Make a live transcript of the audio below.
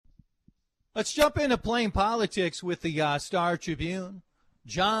Let's jump into playing politics with the Star Tribune.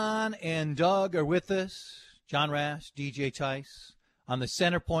 John and Doug are with us. John Rash, DJ Tice on the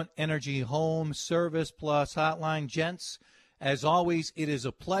CenterPoint Energy Home Service Plus hotline. Gents, as always, it is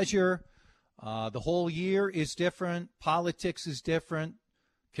a pleasure. The whole year is different. Politics is different.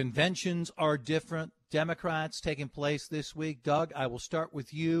 Conventions are different. Democrats taking place this week. Doug, I will start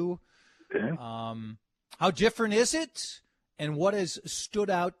with you. Okay. How different is it? And what has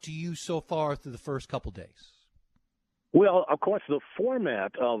stood out to you so far through the first couple days? Well, of course, the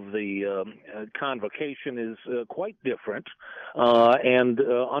format of the convocation is quite different and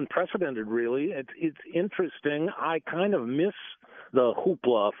unprecedented, really. It's interesting. I kind of miss the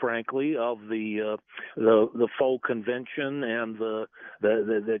hoopla, frankly, of the faux convention and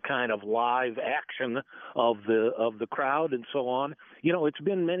the kind of live action of the crowd and so on. You know, it's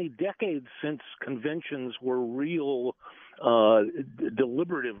been many decades since conventions were real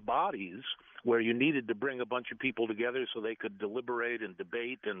deliberative bodies where you needed to bring a bunch of people together so they could deliberate and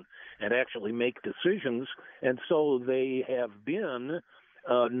debate and actually make decisions. And so they have been,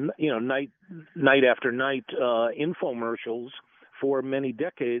 night after night infomercials for many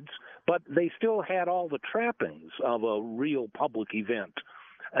decades, but they still had all the trappings of a real public event.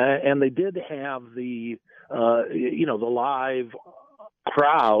 And they did have the live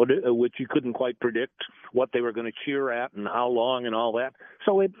crowd, which you couldn't quite predict what they were going to cheer at and how long and all that.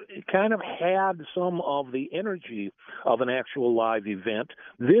 So it kind of had some of the energy of an actual live event.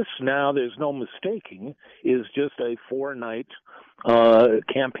 This now, there's no mistaking, is just a 4-night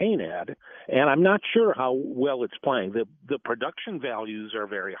campaign ad, and I'm not sure how well it's playing. The production values are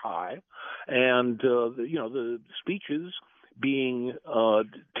very high, and the speeches being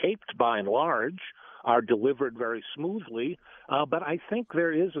taped by and large are delivered very smoothly, but I think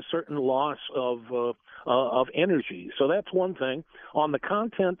there is a certain loss of energy. So that's one thing. On the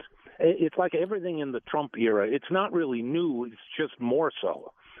content, it's like everything in the Trump era. It's not really new. It's just more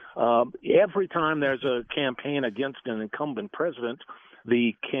so. Every time there's a campaign against an incumbent president,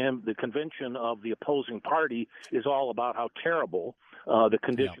 the convention of the opposing party is all about how terrible the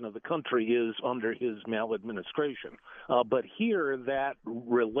condition of the country is under his maladministration. But here, that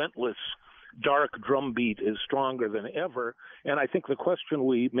relentless dark drumbeat is stronger than ever. And I think the question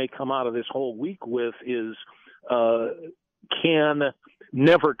we may come out of this whole week with is, can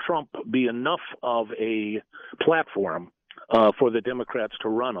Never Trump be enough of a platform for the Democrats to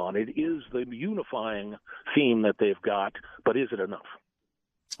run on? It is the unifying theme that they've got, but is it enough?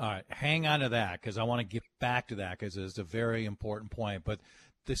 All right, hang on to that because I want to get back to that because it's a very important point. But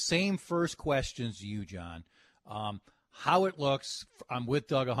the same first questions to you, John. How it looks, I'm with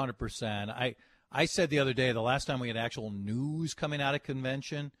Doug 100%. I said the other day, the last time we had actual news coming out of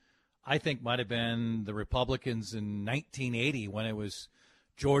convention, I think might have been the Republicans in 1980 when it was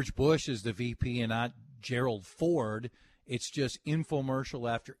George Bush as the VP and not Gerald Ford. It's just infomercial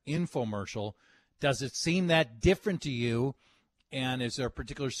after infomercial. Does it seem that different to you? And is there a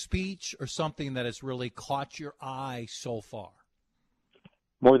particular speech or something that has really caught your eye so far?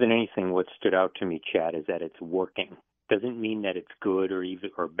 More than anything, what stood out to me, Chad, is that it's working. Doesn't mean that it's good or even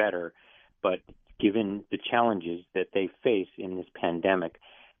or better, but given the challenges that they face in this pandemic,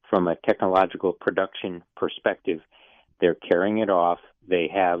 from a technological production perspective, they're carrying it off. They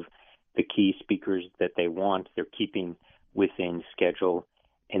have the key speakers that they want. They're keeping within schedule,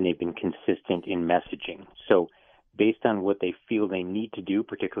 and they've been consistent in messaging. So based on what they feel they need to do,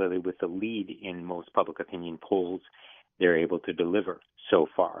 particularly with the lead in most public opinion polls, they're able to deliver so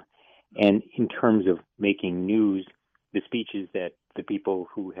far. And in terms of making news, the speeches that the people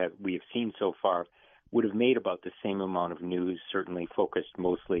we have seen so far would have made about the same amount of news, certainly focused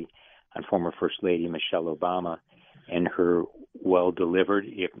mostly on former First Lady Michelle Obama and her well-delivered,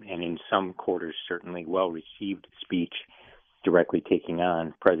 and in some quarters certainly well-received speech directly taking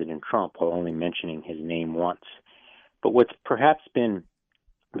on President Trump while only mentioning his name once. But what's perhaps been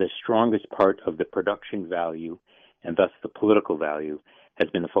the strongest part of the production value and thus the political value has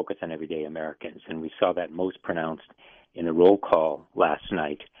been the focus on everyday Americans. And we saw that most pronounced in the roll call last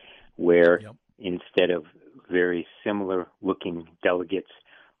night, where instead of very similar-looking delegates,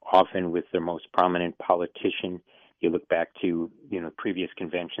 often with their most prominent politician, you look back to previous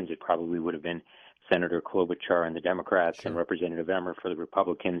conventions, it probably would have been Senator Klobuchar and the Democrats and Representative Emmer for the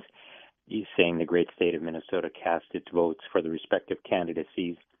Republicans, saying the great state of Minnesota cast its votes for the respective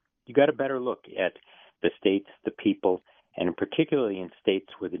candidacies. You got a better look at the states, the people, and particularly in states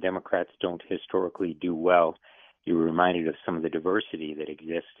where the Democrats don't historically do well. You were reminded of some of the diversity that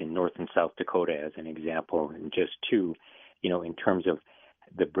exists in North and South Dakota as an example, and just two, in terms of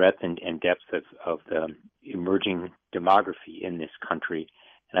the breadth and depth of the emerging demography in this country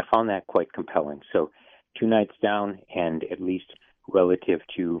And I found that quite compelling. So 2 nights down, and at least relative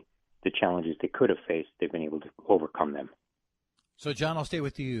to the challenges they could have faced, they've been able to overcome them. So, John, I'll stay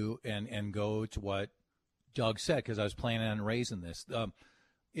with you and go to what Doug said, because I was planning on raising this.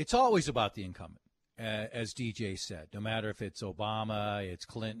 It's always about the incumbent, as DJ said, no matter if it's Obama, it's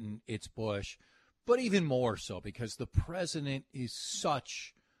Clinton, it's Bush, but even more so because the president is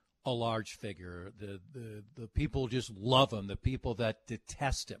such a large figure. The people just love him, the people that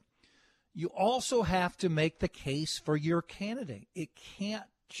detest him. You also have to make the case for your candidate. It can't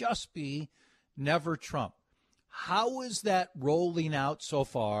just be never Trump. How is that rolling out so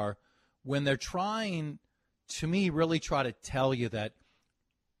far when they're trying, to me, really try to tell you that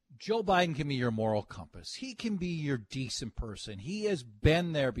Joe Biden can be your moral compass. He can be your decent person. He has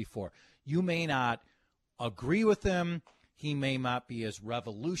been there before. You may not agree with him. He may not be as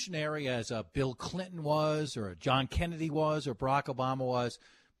revolutionary as a Bill Clinton was or a John Kennedy was or Barack Obama was,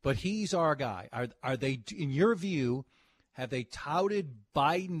 but he's our guy. Are they, in your view, have they touted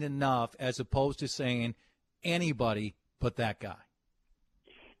Biden enough as opposed to saying anybody but that guy?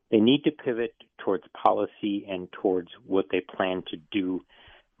 They need to pivot towards policy and towards what they plan to do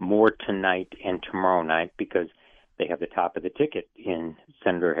more tonight and tomorrow night, because they have the top of the ticket in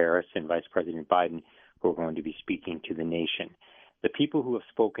Senator Harris and Vice President Biden, who are going to be speaking to the nation. The people who have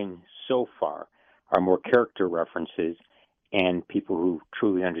spoken so far are more character references and people who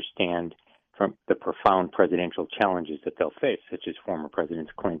truly understand from the profound presidential challenges that they'll face, such as former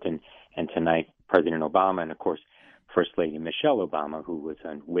Presidents Clinton and tonight President Obama, and of course First Lady Michelle Obama, who was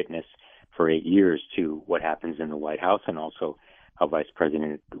a witness for 8 years to what happens in the White House, and also how Vice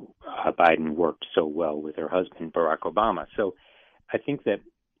President Biden worked so well with her husband, Barack Obama. So I think that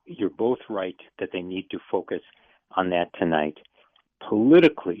you're both right that they need to focus on that tonight.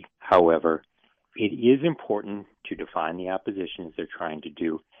 Politically, however, it is important to define the opposition as they're trying to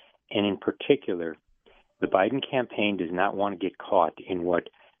do. And in particular, the Biden campaign does not want to get caught in what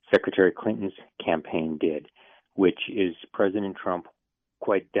Secretary Clinton's campaign did, which is President Trump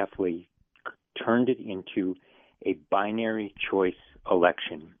quite deftly turned it into a binary choice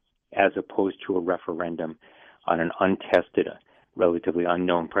election as opposed to a referendum on an untested, relatively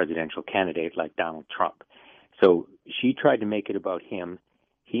unknown presidential candidate like Donald Trump. So she tried to make it about him.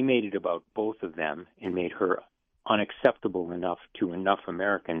 He made it about both of them and made her unacceptable enough to enough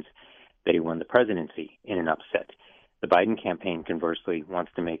Americans that he won the presidency in an upset. The Biden campaign, conversely,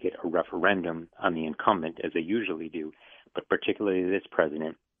 wants to make it a referendum on the incumbent, as they usually do, but particularly this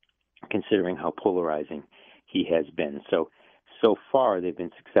president, considering how polarizing he has been. So far they've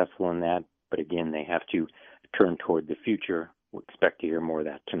been successful in that, but again, they have to turn toward the future. We'll expect to hear more of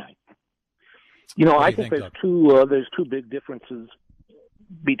that tonight. You know, I think there's two big differences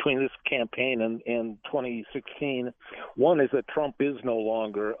between this campaign and 2016. One is that Trump is no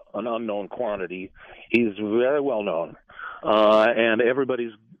longer an unknown quantity. He's very well known, and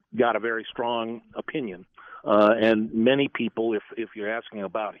everybody's got a very strong opinion. And many people, if you're asking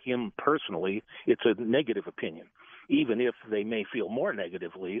about him personally, it's a negative opinion, even if they may feel more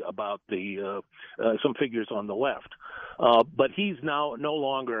negatively about the some figures on the left. But he's now no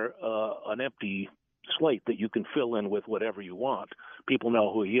longer an empty slate that you can fill in with whatever you want. People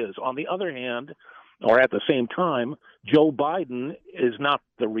know who he is. On the other hand, or at the same time, Joe Biden is not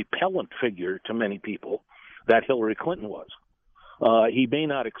the repellent figure to many people that Hillary Clinton was. He may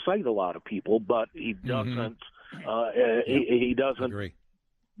not excite a lot of people, but he doesn't. He doesn't Agree.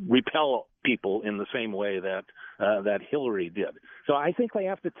 repel people in the same way that Hillary did. So I think they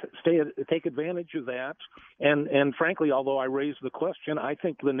have to take advantage of that. And frankly, although I raised the question, I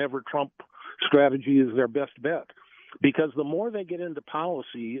think the Never Trump strategy is their best bet, because the more they get into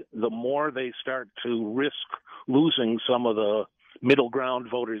policy, the more they start to risk losing some of the middle ground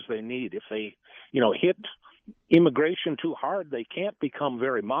voters they need. If they, hit immigration too hard, they can't become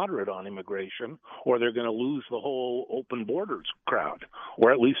very moderate on immigration, or they're going to lose the whole open borders crowd,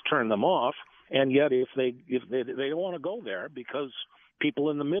 or at least turn them off. And yet, if they don't want to go there, because people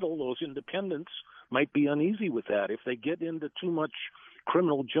in the middle, those independents, might be uneasy with that. If they get into too much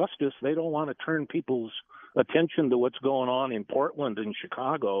criminal justice, they don't want to turn people's attention to what's going on in Portland and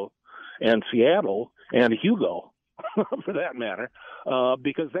Chicago and Seattle and Hugo, for that matter,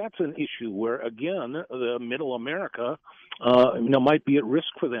 because that's an issue where, again, the middle America, might be at risk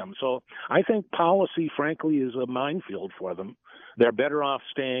for them. So I think policy, frankly, is a minefield for them. They're better off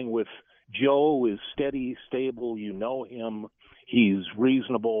staying with Joe. Is steady, stable. You know him. He's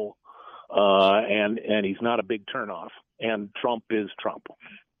reasonable, and he's not a big turnoff. And Trump is Trump,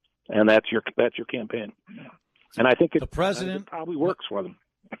 and that's your campaign. And I think it probably works for them.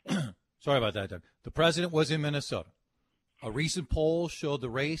 Sorry about that, Doug. The president was in Minnesota. A recent poll showed the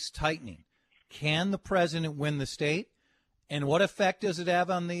race tightening. Can the president win the state? And what effect does it have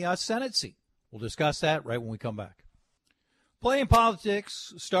on the Senate seat? We'll discuss that right when we come back. Playing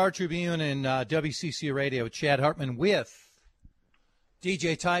Politics, Star Tribune, and WCC Radio. Chad Hartman with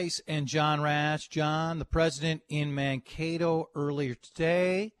DJ Tice and John Rash. John, the president in Mankato earlier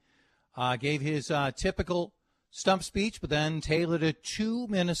today, gave his typical stump speech, but then tailored it to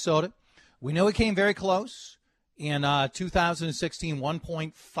Minnesota. We know he came very close. In 2016,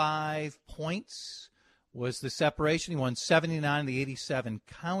 1.5 points was the separation. He won 79 of the 87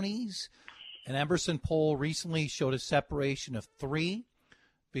 counties. An Emerson poll recently showed a separation of 3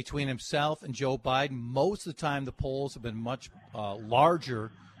 between himself and Joe Biden. Most of the time, the polls have been much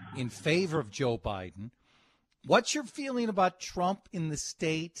larger in favor of Joe Biden. What's your feeling about Trump in the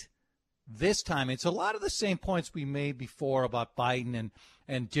state this time? It's a lot of the same points we made before about Biden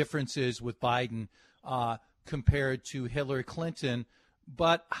and differences with Biden compared to Hillary Clinton.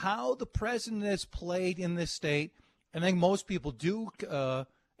 But how the president has played in this state, I think most people do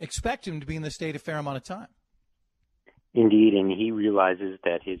expect him to be in the state a fair amount of time. Indeed, and he realizes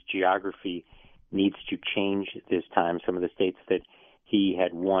that his geography needs to change this time. Some of the states that he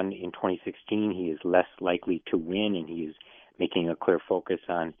had won in 2016, he is less likely to win, and he is making a clear focus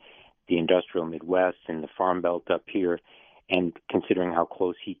on the industrial Midwest and the Farm Belt up here. And considering how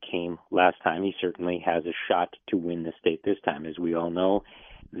close he came last time, he certainly has a shot to win the state this time. As we all know,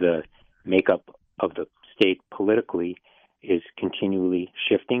 the makeup of the state politically is continually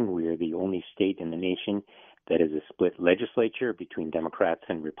shifting. We are the only state in the nation that is a split legislature between Democrats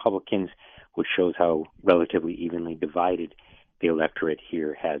and Republicans, which shows how relatively evenly divided the electorate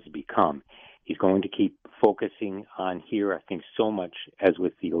here has become. He's going to keep focusing on here. I think so much, as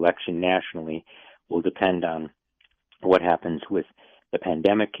with the election nationally, will depend on what happens with the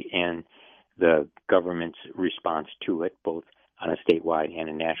pandemic and the government's response to it, both on a statewide and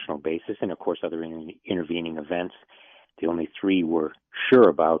a national basis, and, of course, other intervening events. The only 3 we're sure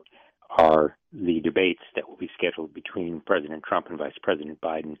about are the debates that will be scheduled between President Trump and Vice President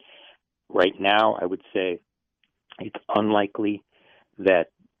Biden. Right now, I would say it's unlikely that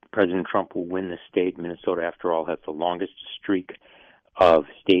President Trump will win the state. Minnesota, after all, has the longest streak of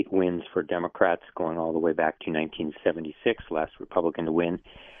state wins for Democrats, going all the way back to 1976. Last Republican to win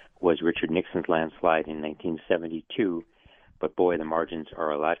was Richard Nixon's landslide in 1972. But boy, the margins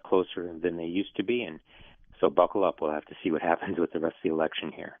are a lot closer than they used to be, and so buckle up. We'll have to see what happens with the rest of the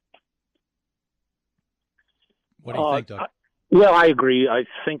election here. What do you think, Doug? Well, I agree. I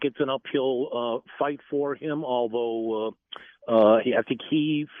think it's an uphill fight for him, although I think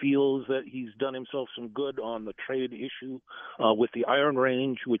he feels that he's done himself some good on the trade issue with the Iron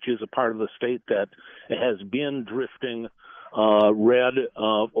Range, which is a part of the state that has been drifting red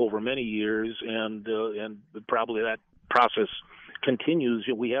over many years, and probably that process continues.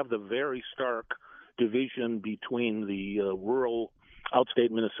 We have the very stark division between the rural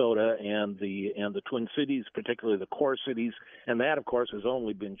outstate Minnesota and the Twin Cities, particularly the core cities, and that, of course, has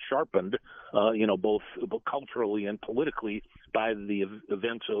only been sharpened, both culturally and politically by the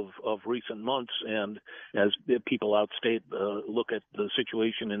events of recent months. And as people outstate look at the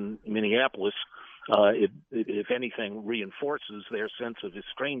situation in Minneapolis, it if anything, reinforces their sense of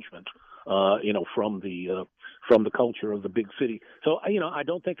estrangement, from the culture of the big city. So, I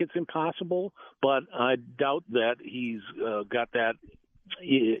don't think it's impossible, but I doubt that he's got that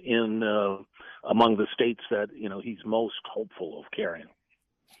in among the states that he's most hopeful of carrying.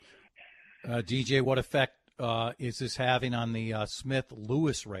 DJ, what effect is this having on the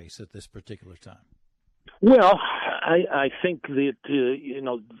Smith-Lewis race at this particular time? Well, I think that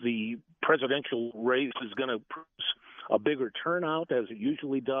the presidential race is going to produce a bigger turnout, as it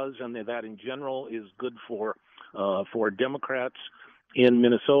usually does, and that in general is good for Democrats in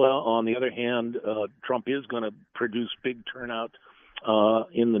Minnesota. On the other hand, Trump is going to produce big turnout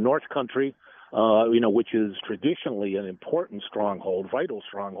in the North Country, which is traditionally an important stronghold, vital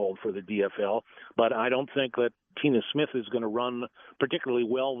stronghold for the DFL. But I don't think that Tina Smith is going to run particularly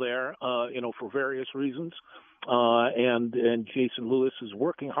well there, for various reasons. And Jason Lewis is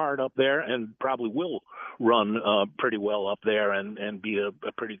working hard up there and probably will run pretty well up there and be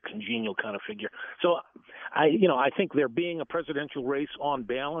a pretty congenial kind of figure. So I think there being a presidential race on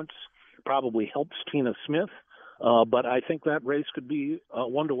balance probably helps Tina Smith. But I think that race could be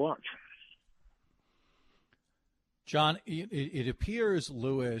one to watch. John, it appears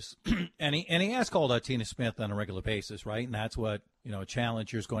Lewis, and he has called out Tina Smith on a regular basis, right? And that's what, a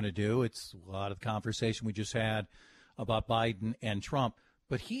challenger is going to do. It's a lot of the conversation we just had about Biden and Trump.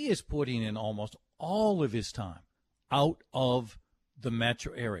 But he is putting in almost all of his time out of the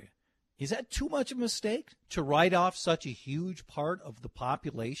metro area. Is that too much of a mistake to write off such a huge part of the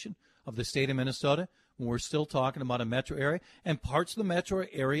population of the state of Minnesota when we're still talking about a metro area? And parts of the metro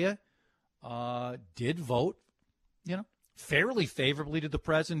area did vote, fairly favorably to the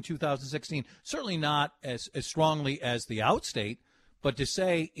president in 2016. Certainly not as strongly as the outstate, but to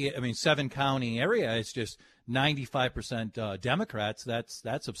say, 7-county area is just 95% Democrats,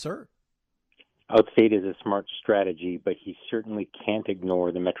 that's absurd. Outstate is a smart strategy, but he certainly can't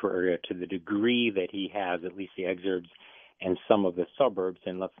ignore the metro area to the degree that he has, at least the exurbs and some of the suburbs.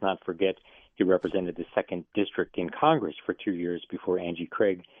 And let's not forget, he represented the 2nd District in Congress for 2 years before Angie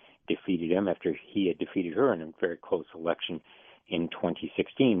Craig defeated him after he had defeated her in a very close election in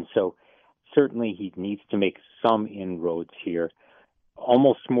 2016. So certainly he needs to make some inroads here,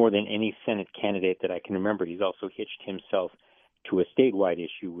 almost more than any Senate candidate that I can remember. He's also hitched himself to a statewide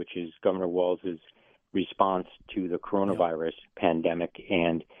issue, which is Governor Walz's response to the coronavirus pandemic,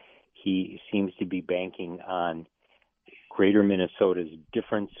 and he seems to be banking on greater Minnesota's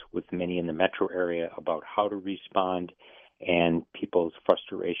difference with many in the metro area about how to respond and people's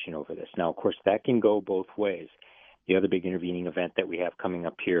frustration over this. Now, of course, that can go both ways. The other big intervening event that we have coming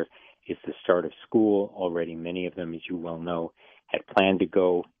up here is the start of school. Already many of them, as you well know, had planned to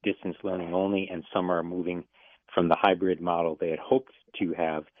go distance learning only, and some are moving from the hybrid model they had hoped to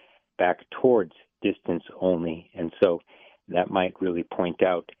have back towards distance only. And so that might really point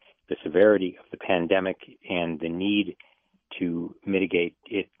out the severity of the pandemic and the need to mitigate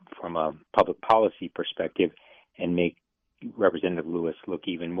it from a public policy perspective and make Representative Lewis look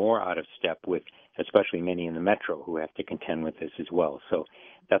even more out of step with especially many in the metro who have to contend with this as well. So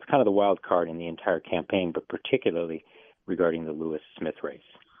that's kind of the wild card in the entire campaign, but particularly regarding the Lewis-Smith race.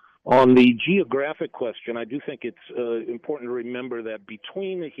 On the geographic question, I do think it's important to remember that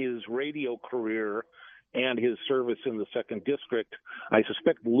between his radio career and his service in the 2nd District, I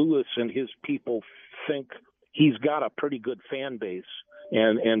suspect Lewis and his people think he's got a pretty good fan base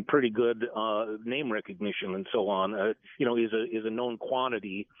and pretty good name recognition and so on. Is a known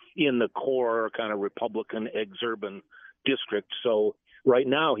quantity in the core kind of Republican exurban district. So right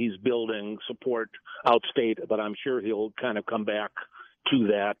now he's building support outstate, but I'm sure he'll kind of come back to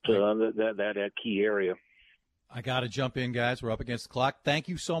that key area. I got to jump in, guys. We're up against the clock. Thank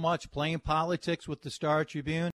you so much. Playing Politics with the Star Tribune.